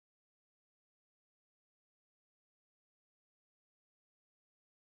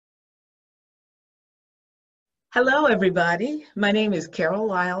Hello, everybody. My name is Carol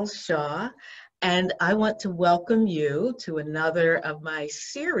Lyles Shaw, and I want to welcome you to another of my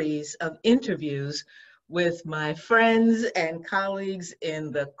series of interviews with my friends and colleagues in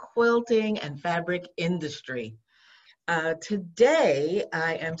the quilting and fabric industry. Today,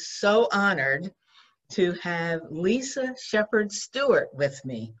 I am so honored to have Lisa Shepard Stewart with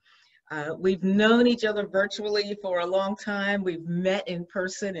me. We've known each other virtually for a long time. We've met in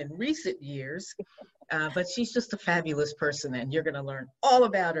person in recent years. But she's just a fabulous person, and you're going to learn all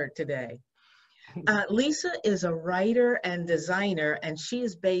about her today. Lisa is a writer and designer, and she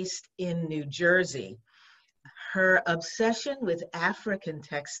is based in New Jersey. Her obsession with African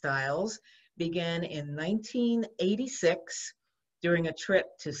textiles began in 1986 during a trip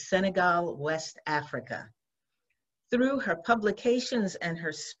to Senegal, West Africa. Through her publications and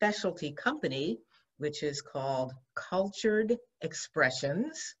her specialty company, which is called Cultured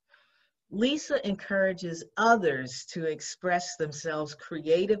Expressions, Lisa encourages others to express themselves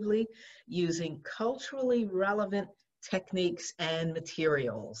creatively using culturally relevant techniques and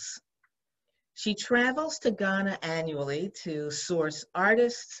materials. She travels to Ghana annually to source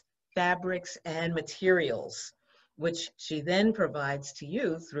artists, fabrics, and materials, which she then provides to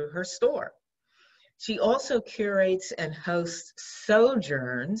you through her store. She also curates and hosts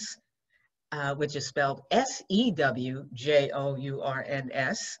SewJourns, which is spelled SewJourns,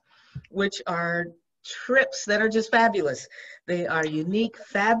 which are trips that are just fabulous. They are unique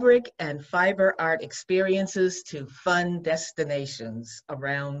fabric and fiber art experiences to fun destinations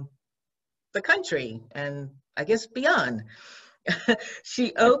around the country and I guess beyond.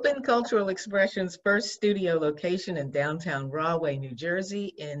 She opened Cultural Expressions' first studio location in downtown Rahway, New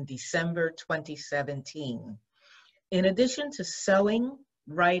Jersey in December 2017. In addition to sewing,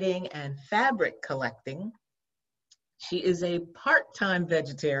 writing, and fabric collecting, she is a part-time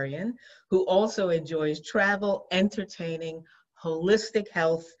vegetarian who also enjoys travel, entertaining, holistic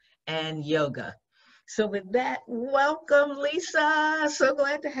health, and yoga. So with that, welcome, Lisa. So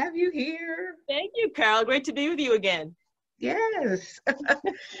glad to have you here. Thank you, Carol. Great to be with you again. Yes,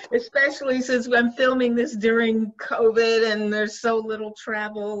 especially since I'm filming this during COVID and there's so little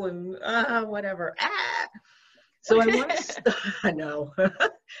travel and whatever. So I want to, I know.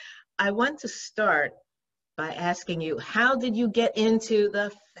 I want to start by asking you, how did you get into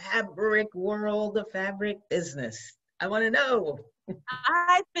the fabric world, the fabric business? I want to know.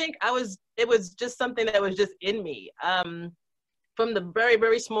 I think it was just something that was just in me. From the very,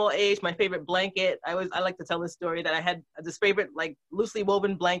 very small age, my favorite blanket, I like to tell this story that I had this favorite, like, loosely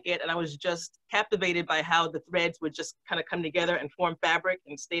woven blanket, and I was just captivated by how the threads would just kind of come together and form fabric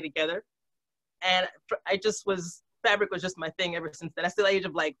and stay together. And fabric was just my thing ever since then. That's the age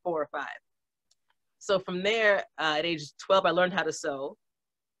of like 4 or 5. So from there, at age 12, I learned how to sew.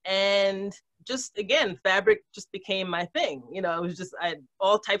 And just, again, fabric just became my thing. You know, it was just, I had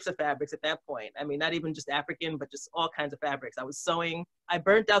all types of fabrics at that point. I mean, not even just African, but just all kinds of fabrics. I was sewing. I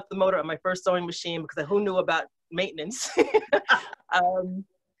burnt out the motor on my first sewing machine because who knew about maintenance? I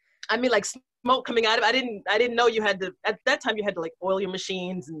mean, like, smoke coming out of it. I didn't know you had to, at that time you had to like oil your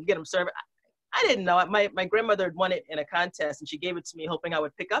machines and get them served. I didn't know. My grandmother had won it in a contest and she gave it to me hoping I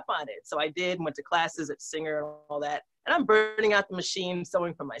would pick up on it. So I did, went to classes at Singer and all that. And I'm burning out the machine,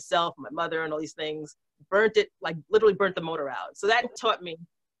 sewing for myself, my mother, and all these things. Burnt it, like literally burnt the motor out. So that taught me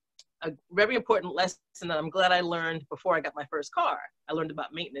a very important lesson that I'm glad I learned before I got my first car. I learned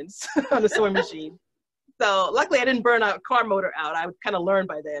about maintenance on the sewing machine. So luckily I didn't burn a car motor out. I kind of learned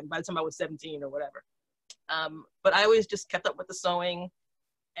by then, by the time I was 17 or whatever. But I always just kept up with the sewing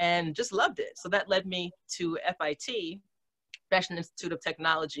and just loved it. So that led me to FIT, Fashion Institute of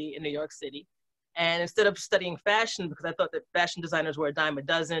Technology in New York City. And instead of studying fashion, because I thought that fashion designers were a dime a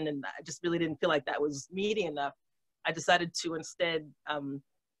dozen, and I just really didn't feel like that was meaty enough, I decided to instead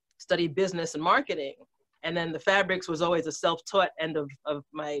study business and marketing. And then the fabrics was always a self-taught end of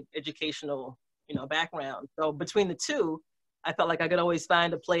my educational, background. So between the two, I felt like I could always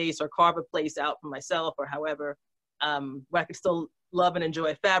find a place or carve a place out for myself or however, where I could still love and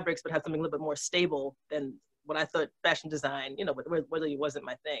enjoy fabrics, but have something a little bit more stable than what I thought fashion design, but really wasn't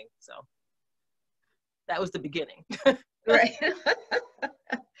my thing. So that was the beginning. Right.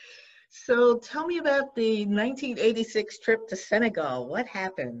 So tell me about the 1986 trip to Senegal. What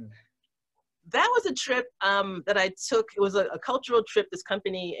happened? That was a trip that I took. It was a cultural trip, this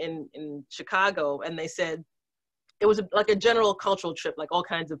company in Chicago, and they said, it was like a general cultural trip, like all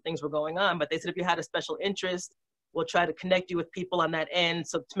kinds of things were going on, but they said if you had a special interest, we'll try to connect you with people on that end,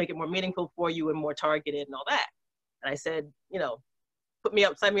 so to make it more meaningful for you and more targeted and all that. And I said,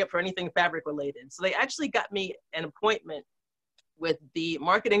 sign me up for anything fabric related. So they actually got me an appointment with the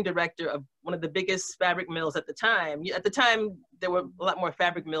marketing director of one of the biggest fabric mills at the time. At the time, there were a lot more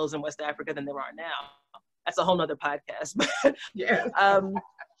fabric mills in West Africa than there are now. That's a whole nother podcast. Yeah.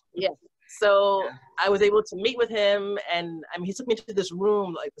 Yeah. So I was able to meet with him, and I mean, he took me to this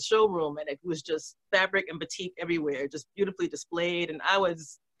room, like the showroom, and it was just fabric and batik everywhere, just beautifully displayed. And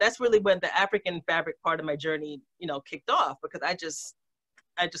that's really when the African fabric part of my journey, you know, kicked off, because I just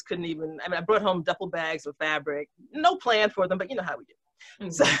couldn't even, I mean, I brought home duffel bags of fabric, no plan for them, but you know how we do.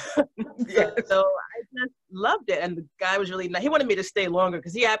 So, Yes. so I just loved it. And the guy was really nice. He wanted me to stay longer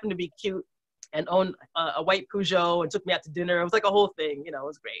because he happened to be cute and owned a white Peugeot and took me out to dinner. It was like a whole thing, you know, it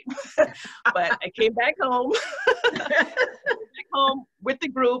was great. But I came back home, with the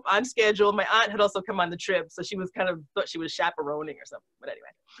group on schedule. My aunt had also come on the trip, so she was thought she was chaperoning or something, but anyway.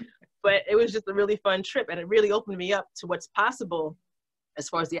 But it was just a really fun trip, and it really opened me up to what's possible as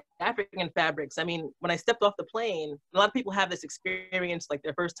far as the African fabrics. I mean, when I stepped off the plane, a lot of people have this experience, like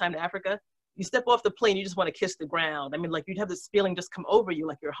their first time to Africa. You step off the plane, you just want to kiss the ground. I mean, like you'd have this feeling just come over you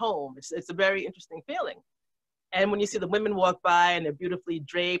like you're home. It's a very interesting feeling. And when you see the women walk by and they're beautifully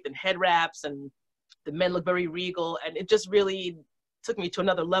draped and head wraps, and the men look very regal, and it just really took me to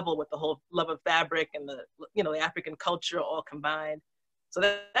another level with the whole love of fabric and the, you know, the African culture all combined. So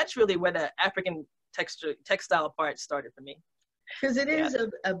that's really where the African textile part started for me. Because it is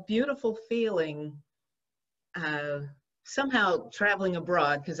a beautiful feeling, somehow traveling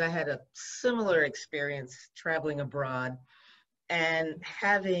abroad, because I had a similar experience traveling abroad, and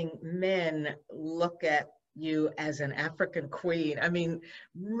having men look at you as an African queen. I mean,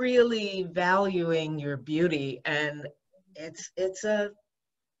 really valuing your beauty, and it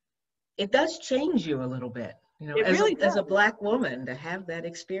does change you a little bit. You know, as a Black woman, to have that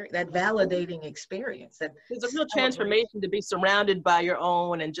experience, that validating experience. There's a real transformation to be surrounded by your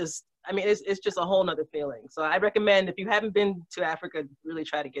own, and just, I mean, it's just a whole nother feeling. So I recommend, if you haven't been to Africa, really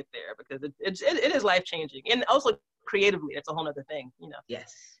try to get there, because it is life-changing. And also creatively, it's a whole nother thing, you know.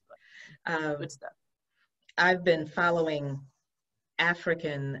 Yes. Good stuff. I've been following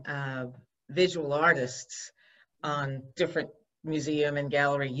African visual artists on different museum and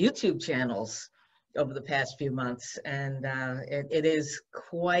gallery YouTube channels over the past few months, and it is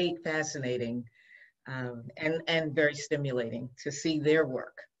quite fascinating and very stimulating to see their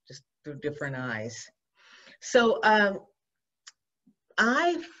work just through different eyes. So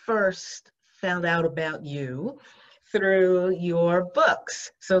I first found out about you through your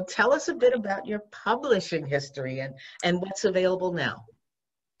books. So tell us a bit about your publishing history and what's available now.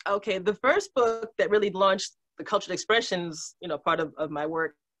 Okay, the first book that really launched the cultural expressions, you know, part of my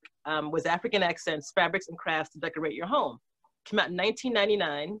work, was African Accents, Fabrics and Crafts to Decorate Your Home. Came out in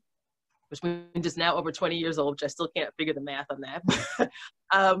 1999, which means it's now over 20 years old, which I still can't figure the math on that.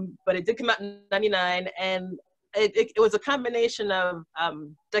 But it did come out in 99, and it was a combination of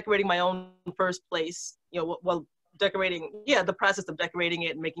decorating my own first place, you know, well, decorating, the process of decorating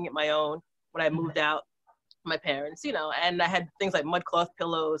it and making it my own when I moved out my parents, you know, and I had things like mud cloth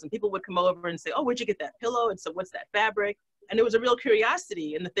pillows, and people would come over and say, oh, where'd you get that pillow? And so what's that fabric? And there was a real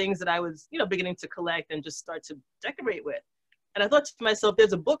curiosity in the things that I was, you know, beginning to collect and just start to decorate with. And I thought to myself,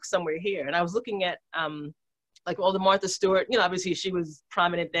 there's a book somewhere here. And I was looking at like all the Martha Stewart, you know, obviously she was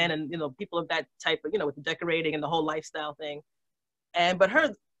prominent then, and, you know, people of that type of, you know, with the decorating and the whole lifestyle thing. But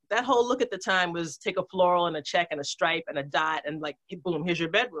that whole look at the time was take a floral and a check and a stripe and a dot and like, boom, here's your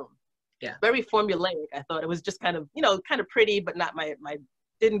bedroom. Yeah. Very formulaic. I thought it was just kind of, you know, kind of pretty, but not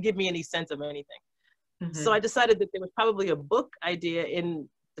didn't give me any sense of anything. Mm-hmm. So I decided that there was probably a book idea in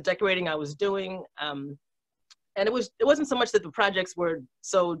the decorating I was doing. And it wasn't so much that the projects were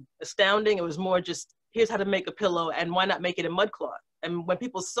so astounding. It was more just, here's how to make a pillow, and why not make it in mud cloth? And when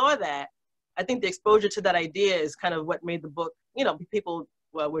people saw that, I think the exposure to that idea is kind of what made the book, you know, people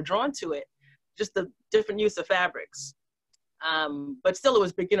were drawn to it, just the different use of fabrics. But still, it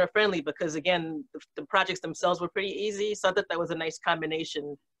was beginner friendly because, again, the projects themselves were pretty easy. So I thought that was a nice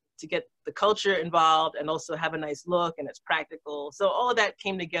combination to get the culture involved and also have a nice look, and it's practical. So all of that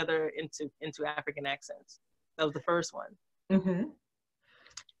came together into African Accents. That was the first one. Mm-hmm.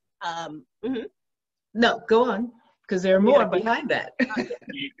 No, go on, because there are more behind that.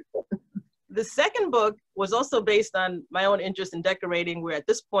 The second book was also based on my own interest in decorating, where at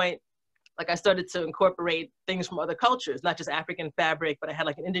this point, like I started to incorporate things from other cultures, not just African fabric, but I had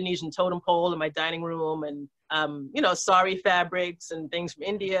like an Indonesian totem pole in my dining room, and, you know, sari fabrics and things from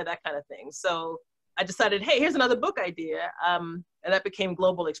India, that kind of thing. So I decided, hey, here's another book idea. And that became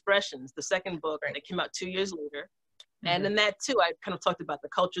Global Expressions, the second book, and it came out 2 years later. Mm-hmm. And in that too, I kind of talked about the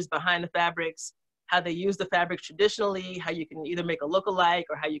cultures behind the fabrics, how they use the fabrics traditionally, how you can either make a look-alike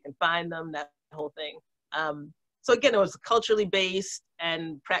or how you can find them, that whole thing. So again, it was culturally based,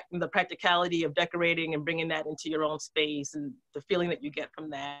 and the practicality of decorating and bringing that into your own space and the feeling that you get from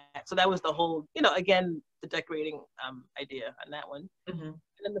that. So that was the whole, again, the decorating idea on that one. Mm-hmm. And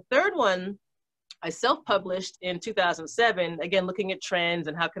then the third one, I self-published in 2007, again, looking at trends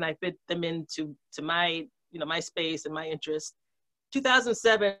and how can I fit them into my, my space and my interests.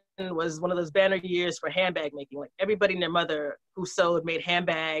 2007 was one of those banner years for handbag making. Like everybody and their mother who sewed made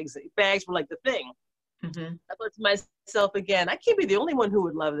handbags. Bags were like the thing. Mm-hmm. I thought to myself again, I can't be the only one who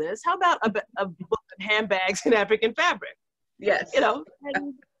would love this. How about a book of handbags in African fabric? Yes. And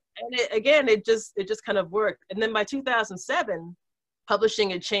it just kind of worked. And then by 2007, publishing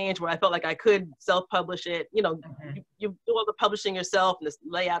had changed where I felt like I could self-publish it. Mm-hmm. You do all the publishing yourself and the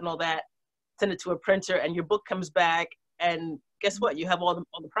layout and all that, send it to a printer, and your book comes back, and guess what? You have all the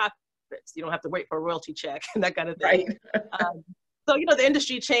profits. You don't have to wait for a royalty check and that kind of thing. Right. So, the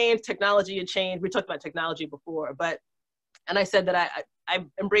industry changed, technology had changed. We talked about technology before, and I said that I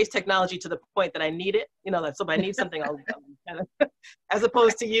embrace technology to the point that I need it. So if I need something, I'll kind of, as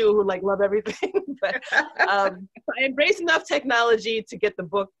opposed to you who love everything. But I embraced enough technology to get the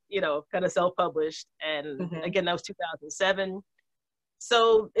book, kind of self-published. And mm-hmm. again, that was 2007.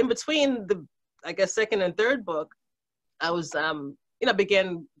 So in between the, I guess, second and third book, I was,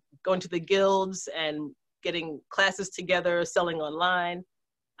 began going to the guilds and getting classes together, selling online.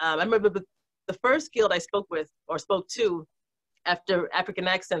 I remember the first guild I spoke to after African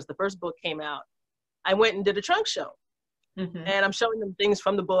Accents, the first book came out, I went and did a trunk show. Mm-hmm. And I'm showing them things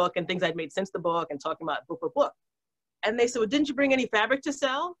from the book and things I'd made since the book and talking about book. And they said, well, didn't you bring any fabric to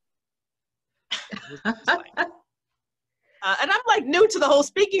sell? And I'm new to the whole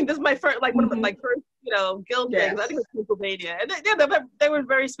speaking. This is my first, one of my first, guild things. I think it was Pennsylvania. And they were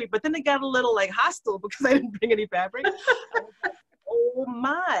very sweet, but then they got a little hostile because I didn't bring any fabric. Oh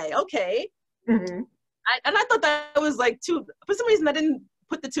my, okay. Mm-hmm. I thought that was for some reason I didn't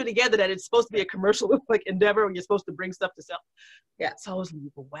put the two together, that it's supposed to be a commercial endeavor where you're supposed to bring stuff to sell. Yeah. So I was like,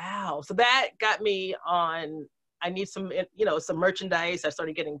 wow. So that got me on, I need some, some merchandise. I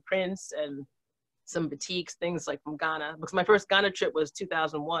started getting prints and some boutiques, things from Ghana, because my first Ghana trip was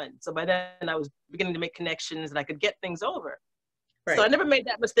 2001. So by then I was beginning to make connections and I could get things over. Right. So I never made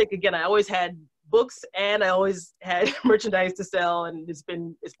that mistake again. I always had books and I always had merchandise to sell, and it's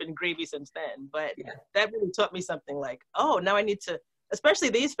been gravy since then. But that really taught me something oh, now I need to, especially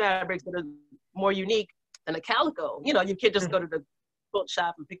these fabrics that are more unique than a calico. You can't just go to the quilt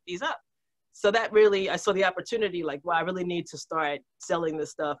shop and pick these up. So that really, I saw the opportunity, wow, I really need to start selling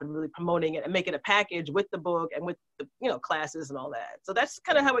this stuff and really promoting it and making a package with the book and with the, classes and all that. So that's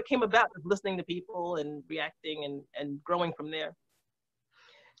kind of how it came about, listening to people and reacting and growing from there.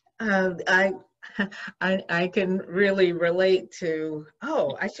 I can really relate to,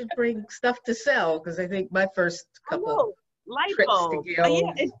 I should bring stuff to sell, because I think my first couple trips to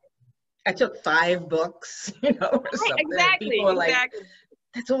guilds, I took 5 books, or something. Exactly. People were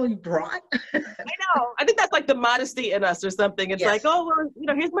that's all you brought? I know. I think that's the modesty in us or something. It's oh, well,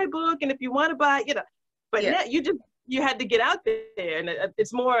 here's my book, and if you want to buy, but now you had to get out there, and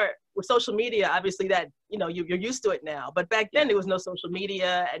it's more with social media, obviously, that you're used to it now. But back then there was no social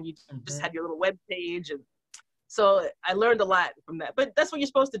media, and you just had your little web page, and so I learned a lot from that. But that's what you're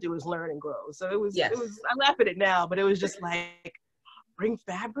supposed to do, is learn and grow. So it was I laugh at it now, but it was just bring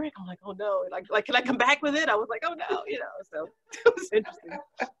fabric. I'm oh no, can I come back with it? I was oh no, so it was interesting.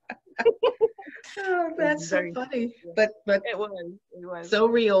 Oh, that's so funny. But it was so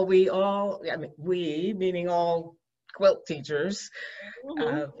real. We all, we meaning all quilt teachers,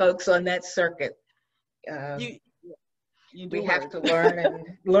 folks on that circuit, we have to learn and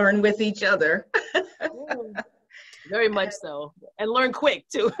learn with each other. Very much so, and learn quick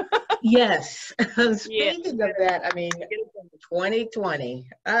too. Yes. Speaking of that, 2020.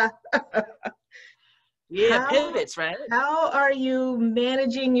 Pivots, right? How are you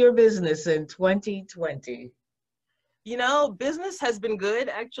managing your business in 2020? Business has been good,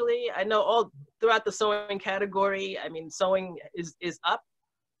 actually. I know all throughout the sewing category, sewing is up.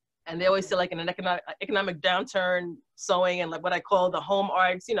 And they always say in an economic downturn, sewing and what I call the home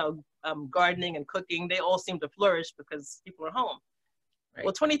arts, gardening and cooking, they all seem to flourish because people are home. Right.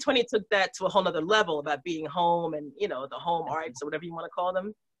 Well, 2020 took that to a whole nother level about being home and, the home arts or whatever you want to call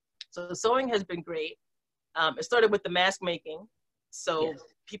them. So the sewing has been great. It started with the mask making. So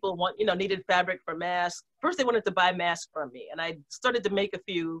people needed fabric for masks. First, they wanted to buy masks from me. And I started to make a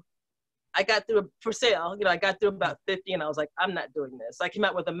few. I got through for sale, I got through about 50, and I was I'm not doing this. So I came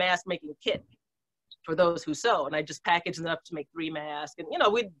out with a mask making kit for those who sew, and I just packaged enough to make 3 masks. And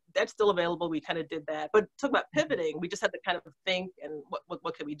that's still available. We kind of did that. But talk about pivoting, we just had to kind of think and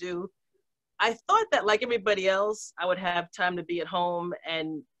what could we do. I thought that like everybody else, I would have time to be at home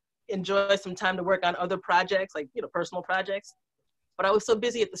and enjoy some time to work on other projects, like, you know, personal projects. But I was so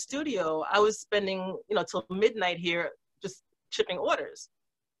busy at the studio, I was spending, you know, till midnight here just shipping orders.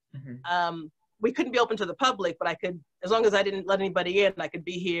 We couldn't be open to the public, but I could, as long as I didn't let anybody in, I could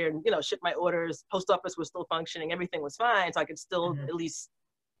be here and, you know, ship my orders. Post office was still functioning, everything was fine, so I could still at least,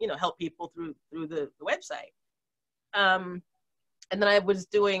 you know, help people through the website. And then I was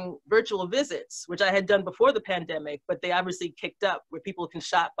doing virtual visits, which I had done before the pandemic, but they obviously kicked up, where people can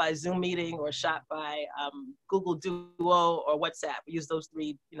shop by Zoom meeting or shop by Google Duo or WhatsApp. We use those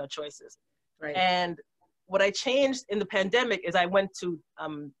three, you know, choices. Right. And what I changed in the pandemic is I went to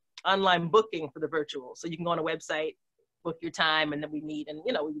online booking for the virtual. So you can go on a website, book your time, and then we meet, and,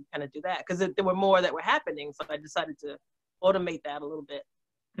 you know, we kind of do that because there were more that were happening. So I decided to automate that a little bit.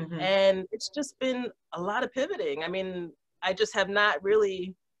 And it's just been a lot of pivoting. I mean, I just have not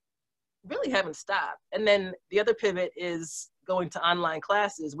really haven't stopped. And then the other pivot is going to online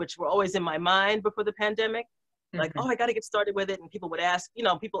classes, which were always in my mind before the pandemic. Like, oh, I got to get started with it. And people would ask, you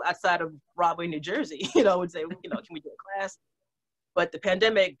know, people outside of Broadway, New Jersey, you know, would say, you know, can we do a class? But the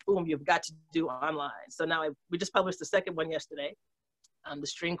pandemic, boom, you've got to do online. So now we just published the second one yesterday, the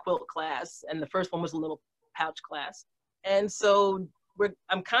string quilt class. And the first one was a little pouch class. And so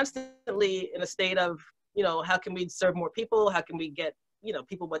I'm constantly in a state of, you know, how can we serve more people? How can we get, you know,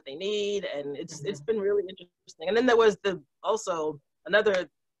 people what they need? And it's been really interesting. And then there was a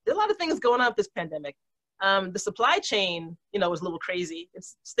lot of things going on with this pandemic. The supply chain, you know, was a little crazy.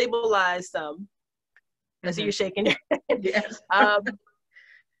 It's stabilized some. I see you shaking your head. Yes.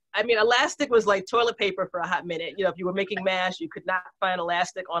 I mean, elastic was like toilet paper for a hot minute. You know, if you were making mash, you could not find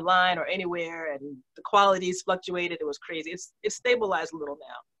elastic online or anywhere, and the qualities fluctuated. It was crazy. It's stabilized a little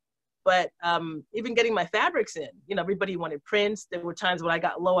now. But even getting my fabrics in, you know, everybody wanted prints. There were times when I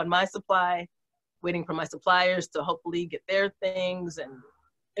got low on my supply, waiting for my suppliers to hopefully get their things. And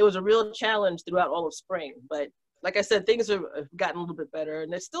it was a real challenge throughout all of spring. But like I said, things have gotten a little bit better,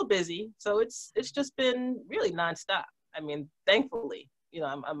 and it's still busy. So it's just been really nonstop. I mean, thankfully, you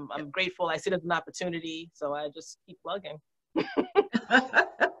know, I'm grateful. I see it as an opportunity, so I just keep plugging.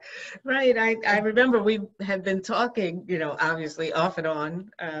 Right. I remember we had been talking, you know, obviously off and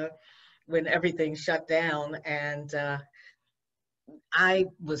on when everything shut down. And I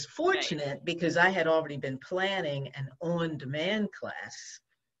was fortunate because I had already been planning an on-demand class.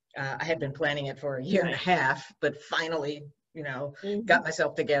 I had been planning it for a year and a half, but finally, you know, got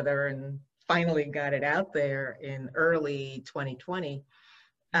myself together and finally got it out there in early 2020.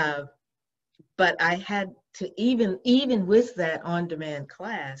 But I had to, even with that on-demand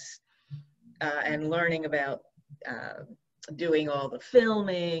class and learning about doing all the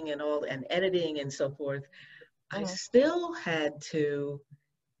filming and editing and so forth, I still had to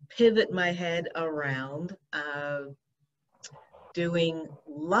pivot my head around doing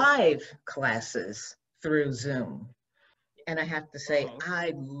live classes through Zoom. And I have to say,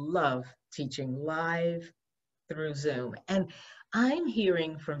 I love teaching live through Zoom. And I'm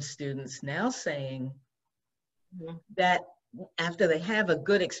hearing from students now saying that after they have a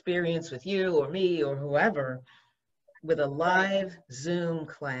good experience with you or me or whoever with a live Zoom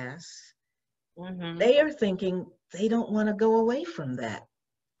class, they are thinking they don't want to go away from that.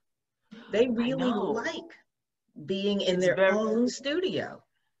 They really like being in their own studio.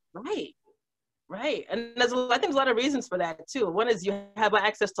 Right. And I think there's a lot of reasons for that too. One is you have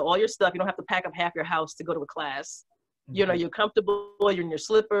access to all your stuff. You don't have to pack up half your house to go to a class. You know, you're comfortable, you're in your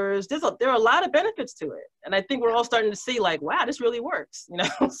slippers. There are a lot of benefits to it. And I think we're all starting to see like, wow, this really works, you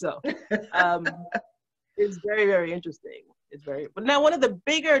know? So it's very, very interesting. But now one of the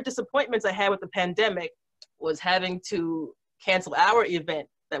bigger disappointments I had with the pandemic was having to cancel our event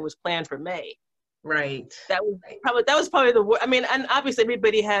that was planned for May. Right. That was probably the worst. I mean, and obviously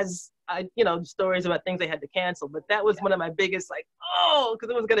everybody has, you know, stories about things they had to cancel, but that was one of my biggest, like, because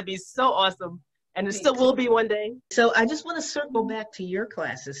it was going to be so awesome. And it still will be one day. So I just want to circle back to your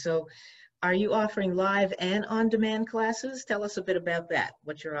classes. So are you offering live and on-demand classes? Tell us a bit about that,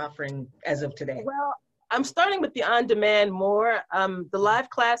 what you're offering as of today. Well, I'm starting with the on-demand more. The live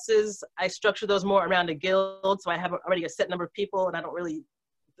classes, I structure those more around a guild. So I have already a set number of people, and I don't really,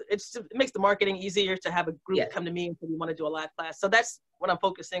 it makes the marketing easier to have a group come to me and say we want to do a live class. So that's what I'm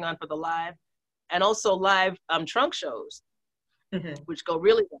focusing on for the live. And also live trunk shows. Which go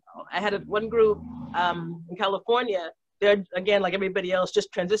really well. I had one group in California. They're, again, like everybody else, just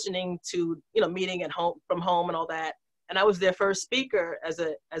transitioning to, you know, meeting at home, from home and all that. And I was their first speaker as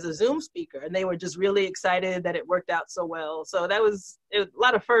a Zoom speaker, and they were just really excited that it worked out so well. So that was a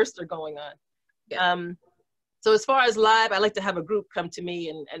lot of firsts are going on. So as far as live, I like to have a group come to me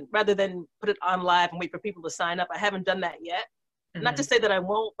and rather than put it on live and wait for people to sign up. I haven't done that yet. Mm-hmm. Not to say that I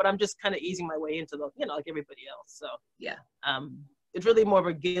won't, but I'm just kind of easing my way into the, you know, like everybody else. So yeah, it's really more of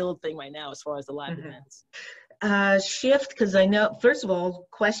a guild thing right now as far as the live events. Shift, because I know, first of all,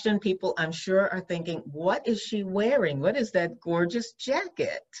 question people I'm sure are thinking, what is she wearing? What is that gorgeous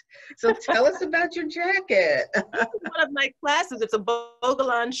jacket? So tell us about your jacket. One of my classes, it's a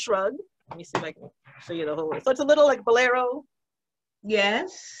Bogolan shrug. Let me see if I can show you the whole. So it's a little like bolero.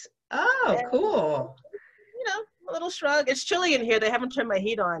 Yes. Oh, and, cool. You know, a little shrug. It's chilly in here. They haven't turned my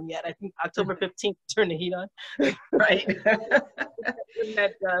heat on yet. I think October 15th turn the heat on. Right.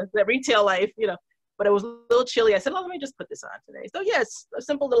 that retail life, you know. But it was a little chilly. I said, oh, let me just put this on today. So yes, a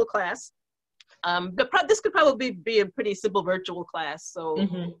simple little class. This could probably be a pretty simple virtual class. So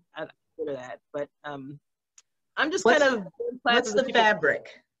I consider that. But I'm just kind of. What's the fabric?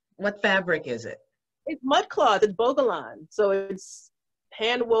 What fabric is it? It's mud cloth. It's Bogolan. So it's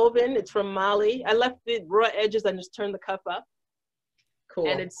hand woven. It's from Mali. I left the raw edges and just turned the cuff up. Cool.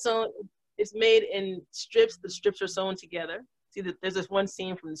 And it's sewn. It's made in strips. The strips are sewn together. See, there's this one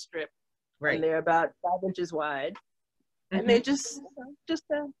seam from the strip. Right. And they're about 5 inches wide. And they just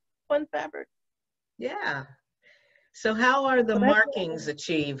a fun fabric. Yeah. So how are the markings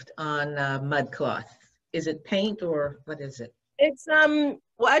achieved on mud cloth? Is it paint or what is it? It's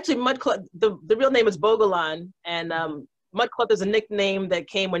well, actually mud cloth, the real name is Bogolan, and mud cloth is a nickname that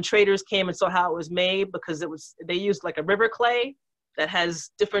came when traders came and saw how it was made, because they used like a river clay that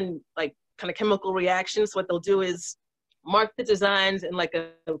has different like kind of chemical reactions. So what they'll do is mark the designs in like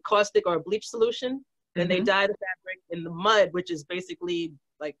a caustic or a bleach solution. Then they dye the fabric in the mud, which is basically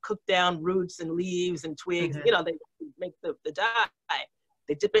like cooked down roots and leaves and twigs. You know, they make the dye.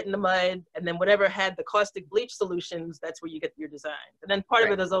 They dip it in the mud, and then whatever had the caustic bleach solutions, that's where you get your design. And then part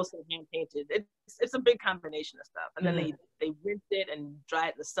of it is also hand painted. It's a big combination of stuff. And then they rinse it and dry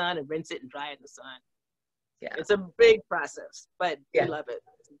it in the sun, and rinse it and dry it in the sun. Yeah, it's a big process, but I love it.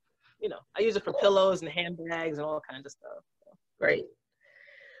 You know, I use it for pillows and handbags and all kinds of stuff. So. Great.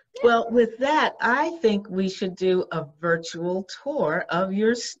 Well, with that, I think we should do a virtual tour of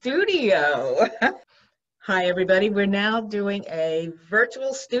your studio. Hi, everybody. We're now doing a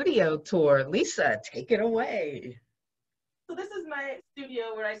virtual studio tour. Lisa, take it away. So this is my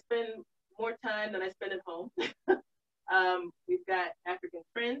studio where I spend more time than I spend at home. We've got African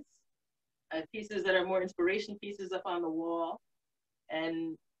prints, pieces that are more inspiration pieces up on the wall.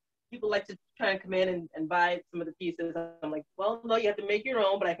 And people like to try and come in and buy some of the pieces. I'm like, well, no, you have to make your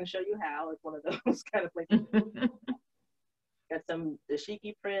own, but I can show you how. It's one of those kind of places. Got some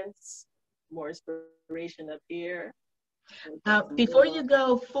dashiki prints, more inspiration up here. Before you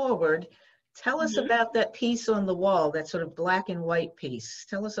go forward, tell us about that piece on the wall, that sort of black and white piece.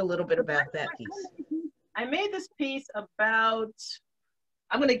 Tell us a little bit about that piece. I made this piece about,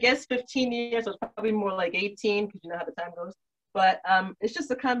 I'm going to guess 15 years, so it's probably more like 18, because you know how the time goes. But it's just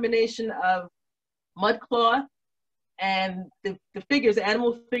a combination of mud cloth and the figures, the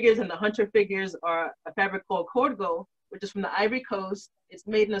animal figures and the hunter figures are a fabric called corgo, which is from the Ivory Coast. It's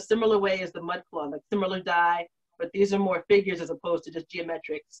made in a similar way as the mud cloth, like similar dye, but these are more figures as opposed to just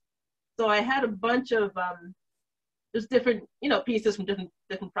geometrics. So I had a bunch of just different, you know, pieces from different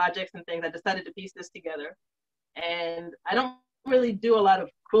projects and things. I decided to piece this together. And I don't really do a lot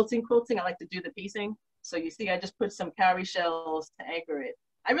of quilting. I like to do the piecing. So you see, I just put some cowrie shells to anchor it.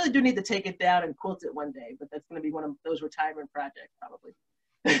 I really do need to take it down and quilt it one day, but that's going to be one of those retirement projects probably.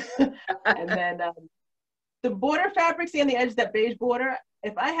 And then the border fabric, see on the edge, that beige border,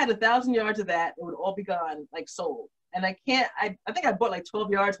 if I had 1,000 yards of that, it would all be gone, like sold. And I think I bought like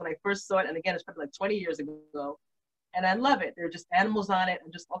 12 yards when I first saw it. And again, it's probably like 20 years ago. And I love it. There are just animals on it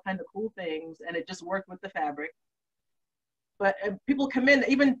and just all kinds of cool things. And it just worked with the fabric. But people come in,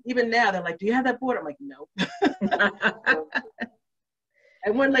 even now, they're like, do you have that border? I'm like, no.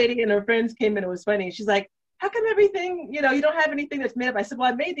 And one lady and her friends came in, it was funny. She's like, how come everything, you know, you don't have anything that's made up? I said,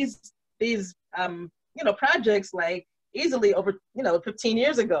 well, I made these you know, projects like easily over, you know, 15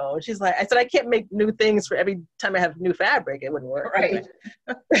 years ago. And she's like, I said, I can't make new things for every time I have new fabric. It wouldn't work. Right.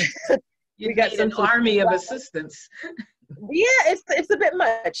 We got an army of assistants. Yeah, it's a bit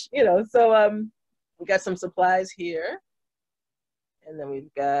much, you know. So we got some supplies here. And then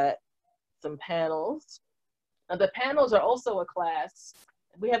we've got some panels. Now the panels are also a class.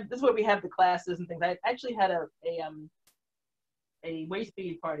 This is where we have the classes and things. I actually had a waist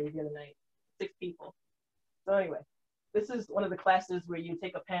bead party the other night, 6 people. So anyway, this is one of the classes where you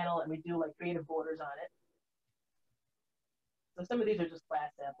take a panel and we do like creative borders on it. So some of these are just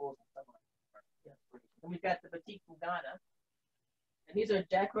class samples and stuff like that. And we've got the batik Ghana. And these are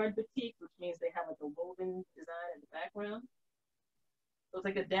jacquard batiks, which means they have like a woven design in the background. So it's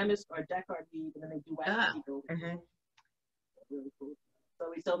like a damask or jacquard weave, and then they do wax batik over it. Really cool. So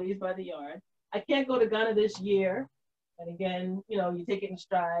we sell these by the yard. I can't go to Ghana this year. And again, you know, you take it in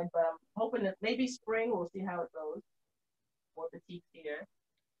stride, but I'm hoping that maybe spring, we'll see how it goes. More batiks here.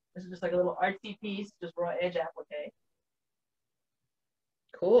 This is just like a little artsy piece, just raw edge applique.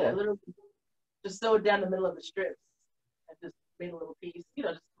 Cool. I literally just sewed down the middle of the strips. I just made a little piece, you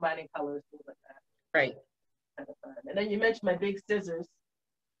know, just combining colors, things like that. Right. Kind of fun. And then you mentioned my big scissors.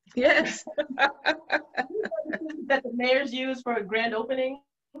 Yes. That the mayors use for a grand opening.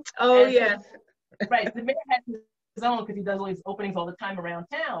 Oh, and yes. So, right. The mayor has his own because he does all these openings all the time around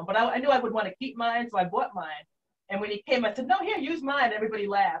town. But I knew I would want to keep mine, so I bought mine. And when he came, I said, no, here, use mine. Everybody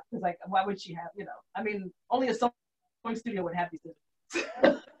laughed. Because, like, why would she have, you know? I mean, only a sewing studio would have these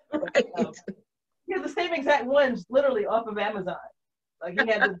scissors. Right. He has the same exact ones, literally, off of Amazon. Like, he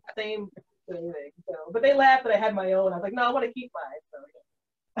had the same thing. So, but they laughed that I had my own. I was like, no, I want to keep mine. So,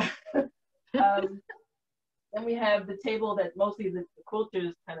 yeah. Then we have the table that mostly the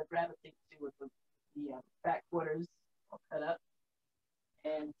quilters kind of gravitate to with the back quarters all cut up.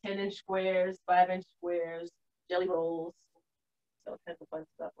 And 10-inch squares, 5-inch squares, jelly rolls. So tons of fun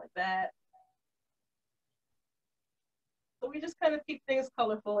stuff like that. So we just kind of keep things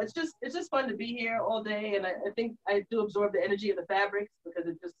colorful. It's just fun to be here all day. And I think I do absorb the energy of the fabrics because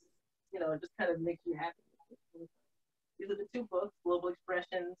it just, you know, it just kind of makes you happy. These are the two books, Global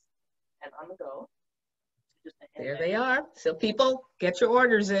Expressions and On the Go. There they are. So people, get your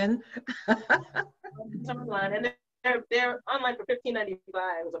orders in. Online, and they're online for $15.95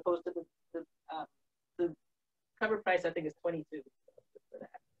 as opposed to the cover price, I think, is $22 for that.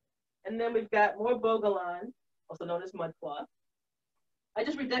 And then we've got more bogalon, also known as mud cloth. I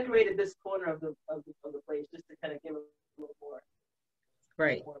just redecorated this corner of the place just to kind of give it a little more.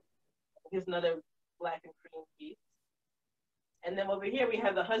 Right. Here's another black and cream piece. And then over here we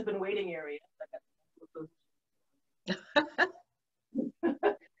have the husband waiting area.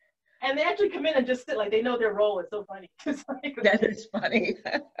 And they actually come in and just sit like they know their role. It's so funny. It's like, that is funny.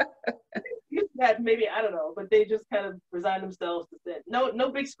 That maybe, I don't know, but they just kind of resign themselves to sit.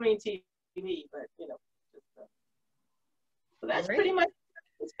 No big screen TV, but you know. Just, so that's pretty much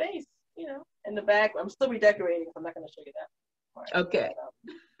the space, you know. In the back, I'm still redecorating, so I'm not going to show you that. Right. Okay.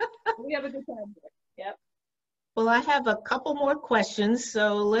 We have a good time here. Yep. Well, I have a couple more questions,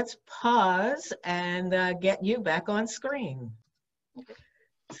 so let's pause and get you back on screen. Okay.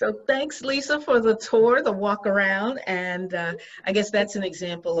 So thanks, Lisa, for the tour, the walk around, and I guess that's an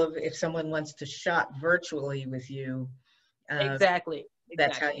example of if someone wants to shop virtually with you. Exactly.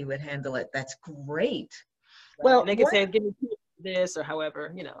 That's how you would handle it. That's great. Right. Well, and they can say, give me this or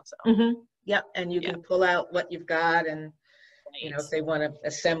however, you know. So. Yep, and you can pull out what you've got, and you know, if they want to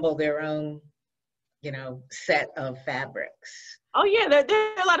assemble their own, you know, set of fabrics. Oh yeah,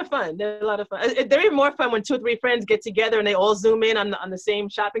 they're a lot of fun. They're a lot of fun. They're even more fun when 2 or 3 friends get together and they all zoom in on the same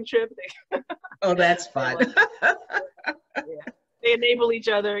shopping trip. Oh, that's fun. Yeah. They enable each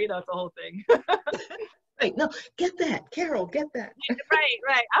other. You know, it's the whole thing. Right. No, get that, Carol. Get that.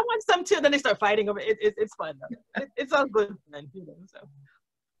 Right. I want some too. Then they start fighting over it. It's fun though. It's all good fun, you know. So.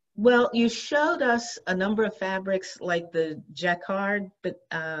 Well, you showed us a number of fabrics like the jacquard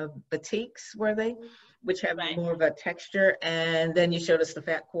batiks, were they? Which have more of a texture, and then you showed us the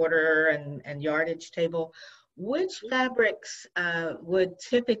fat quarter and yardage table. Which fabrics would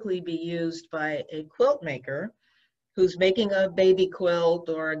typically be used by a quilt maker who's making a baby quilt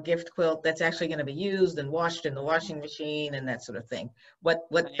or a gift quilt that's actually going to be used and washed in the washing machine and that sort of thing? What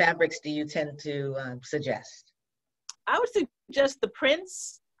fabrics do you tend to suggest? I would suggest the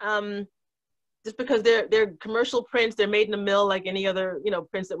prints, just because they're commercial prints. They're made in a mill like any other, you know,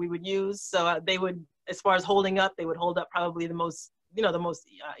 prints that we would use. So they would, as far as holding up, they would hold up probably the most, you know,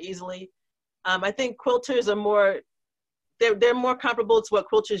 easily. I think quilters are more, they're more comparable to what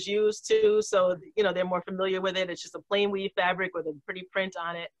quilters use too. So, you know, they're more familiar with it. It's just a plain weave fabric with a pretty print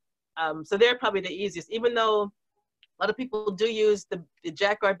on it. So they're probably the easiest, even though a lot of people do use the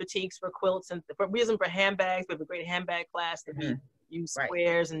jacquard batiks for quilts, and we use them for handbags. We have a great handbag class that we use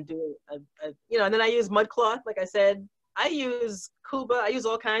squares and do you know, and then I use mud cloth. Like I said, I use Kuba. I use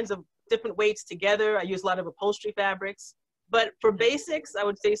all kinds of different weights together. I use a lot of upholstery fabrics, but for basics, I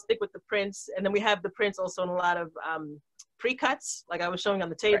would say stick with the prints. And then we have the prints also in a lot of pre-cuts, like I was showing on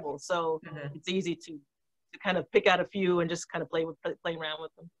the table. So it's easy to kind of pick out a few and just kind of play around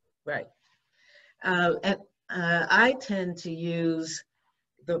with them. Right. And I tend to use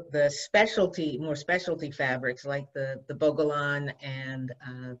the specialty, more specialty fabrics like the Bogolan and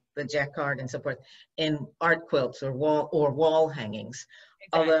the jacquard and so forth in art quilts or wall hangings.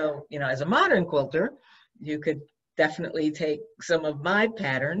 Exactly. Although, you know, as a modern quilter, you could definitely take some of my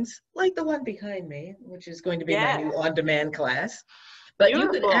patterns, like the one behind me, which is going to be my new on-demand class. But you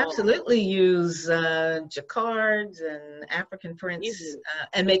could Beautiful. absolutely use jacquards and African prints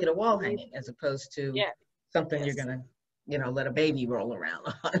and make it a wall hanging as opposed to something you're gonna, you know, let a baby roll around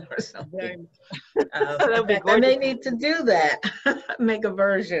on or something. That would be in fact, gorgeous. I may need to do that, make a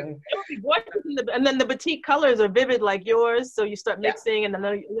version. It would be gorgeous. And then the batik colors are vivid like yours, so you start mixing, and I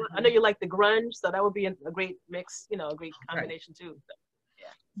know you like the grunge, so that would be a great mix, you know, a great combination too. So.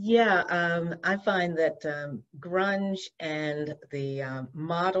 Yeah, I find that grunge and the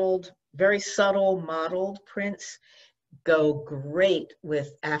modeled, very subtle modeled prints go great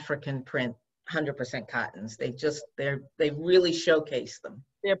with African print, 100% cottons. They really showcase them.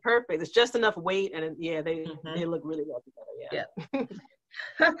 They're perfect. It's just enough weight, and they look really well together.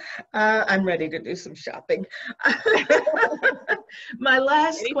 Yeah. I'm ready to do some shopping. My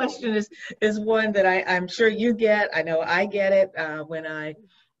last question is one that I'm sure you get. I know I get it when I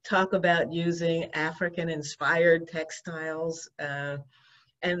talk about using African-inspired textiles,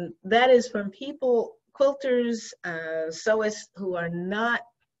 and that is from people, quilters, sewists who are not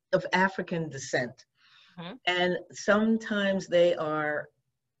of African descent, and sometimes they are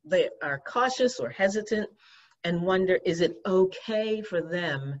cautious or hesitant and wonder, is it okay for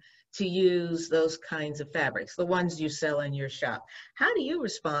them to use those kinds of fabrics, the ones you sell in your shop? How do you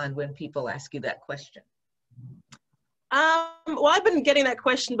respond when people ask you that question? Well, I've been getting that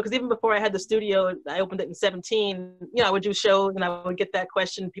question because even before I had the studio, I opened it in 17, you know, I would do shows and I would get that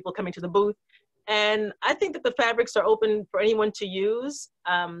question, people coming to the booth. And I think that the fabrics are open for anyone to use.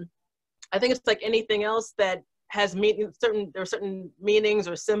 I think it's like anything else that has there are certain meanings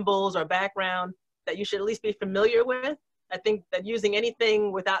or symbols or background that you should at least be familiar with. I think that using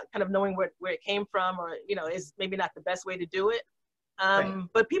anything without kind of knowing where it came from, or, you know, is maybe not the best way to do it.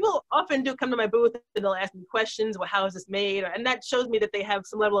 But people often do come to my booth and they'll ask me questions, well, how is this made? And that shows me that they have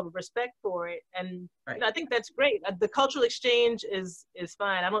some level of respect for it. And you know, I think that's great. The cultural exchange is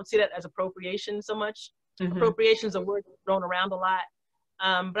fine. I don't see that as appropriation so much. Appropriation is a word thrown around a lot.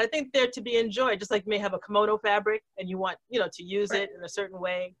 But I think they're to be enjoyed, just like you may have a kimono fabric and you want, you know, to use it in a certain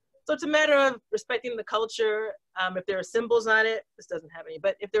way. So it's a matter of respecting the culture. If there are symbols on it, this doesn't have any,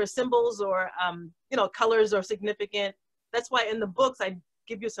 but if there are symbols or, you know, colors are significant, that's why in the books, I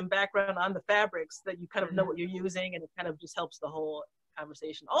give you some background on the fabrics that you kind of know what you're using, and it kind of just helps the whole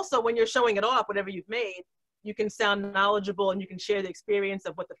conversation. Also, when you're showing it off, whatever you've made, you can sound knowledgeable and you can share the experience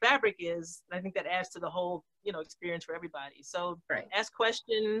of what the fabric is. And I think that adds to the whole, you know, experience for everybody. So ask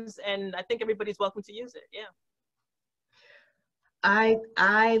questions, and I think everybody's welcome to use it. Yeah.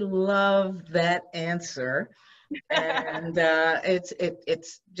 I love that answer, and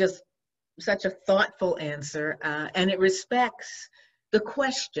it's just such a thoughtful answer, and it respects the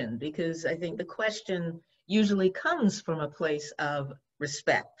question, because I think the question usually comes from a place of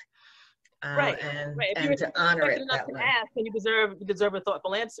respect, and to honor it that way. Ask, and you deserve a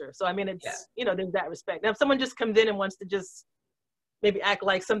thoughtful answer. So I mean, it's you know, there's that respect. Now, if someone just comes in and wants to just maybe act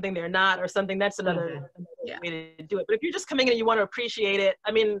like something they're not or something, that's another way to do it. But if you're just coming in and you want to appreciate it,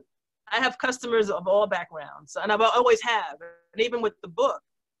 I mean, I have customers of all backgrounds, and I've always have, and even with the book,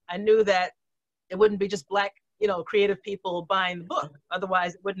 I knew that it wouldn't be just Black, you know, creative people buying the book.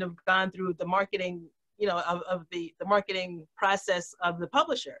 Otherwise, it wouldn't have gone through the marketing, you know, of the marketing process of the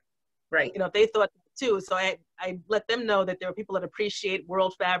publisher. Right. You know, if they thought too. So I let them know that there are people that appreciate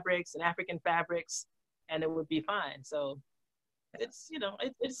world fabrics and African fabrics, and it would be fine. So it's, you know,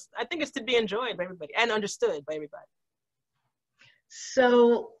 I think it's to be enjoyed by everybody and understood by everybody.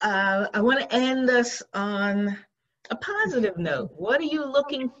 So I want to end us on a positive note. What are you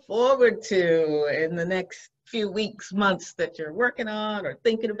looking forward to in the next few weeks, months that you're working on or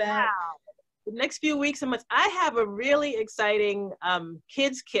thinking about? Wow. The next few weeks and months, I have a really exciting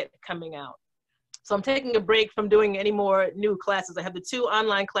kids kit coming out. So I'm taking a break from doing any more new classes. I have the 2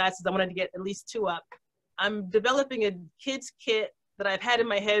 online classes. I wanted to get at least 2 up. I'm developing a kids kit that I've had in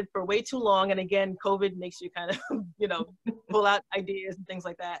my head for way too long. And again, COVID makes you kind of, you know, pull out ideas and things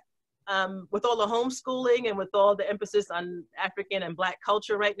like that. With all the homeschooling and with all the emphasis on African and Black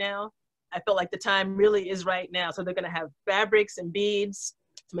culture right now, I felt like the time really is right now. So they're going to have fabrics and beads,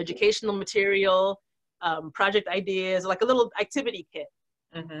 some educational material, project ideas, like a little activity kit.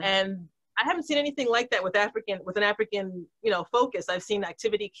 And I haven't seen anything like that with an African, you know, focus. I've seen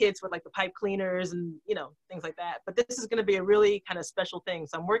activity kits with like the pipe cleaners and, you know, things like that. But this is going to be a really kind of special thing.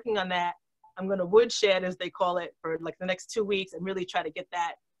 So I'm working on that. woodshed, as they call it, for like the next 2 weeks and really try to get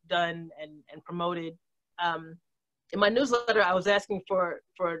that done and promoted. In my newsletter, I was asking for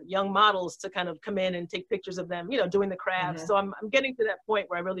young models to kind of come in and take pictures of them, you know, doing the crafts. So I'm getting to that point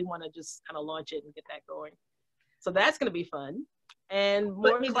where I really want to just kind of launch it and get that going. So that's going to be fun. And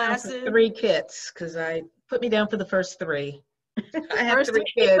more classes. Down for 3 kits, because put me down for the first 3. I have 3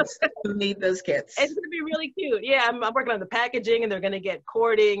 kids who need those kits. It's going to be really cute. Yeah, I'm working on the packaging, and they're going to get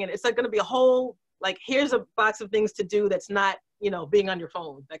cording, and it's like going to be a whole, like, here's a box of things to do that's not, you know, being on your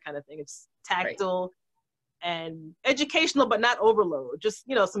phone, that kind of thing. It's tactile and educational, but not overload. Just,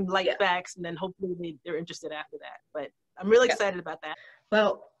 you know, some light facts, and then hopefully they're interested after that. But I'm really excited about that.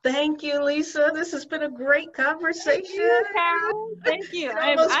 Well, thank you, Lisa. This has been a great conversation. Thank you, Carol. Thank you. It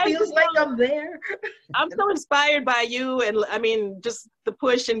almost feels like I'm there. I'm so inspired by you, and I mean, just the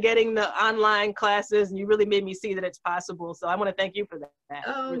push and getting the online classes, and you really made me see that it's possible. So I want to thank you for that.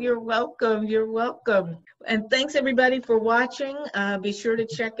 Oh, really. You're welcome. You're welcome. And thanks everybody for watching. Be sure to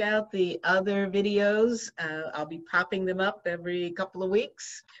check out the other videos. I'll be popping them up every couple of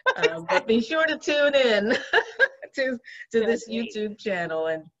weeks. But be sure to tune in to this YouTube channel.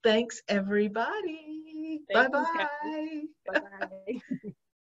 And thanks everybody. Bye-bye. Bye-bye.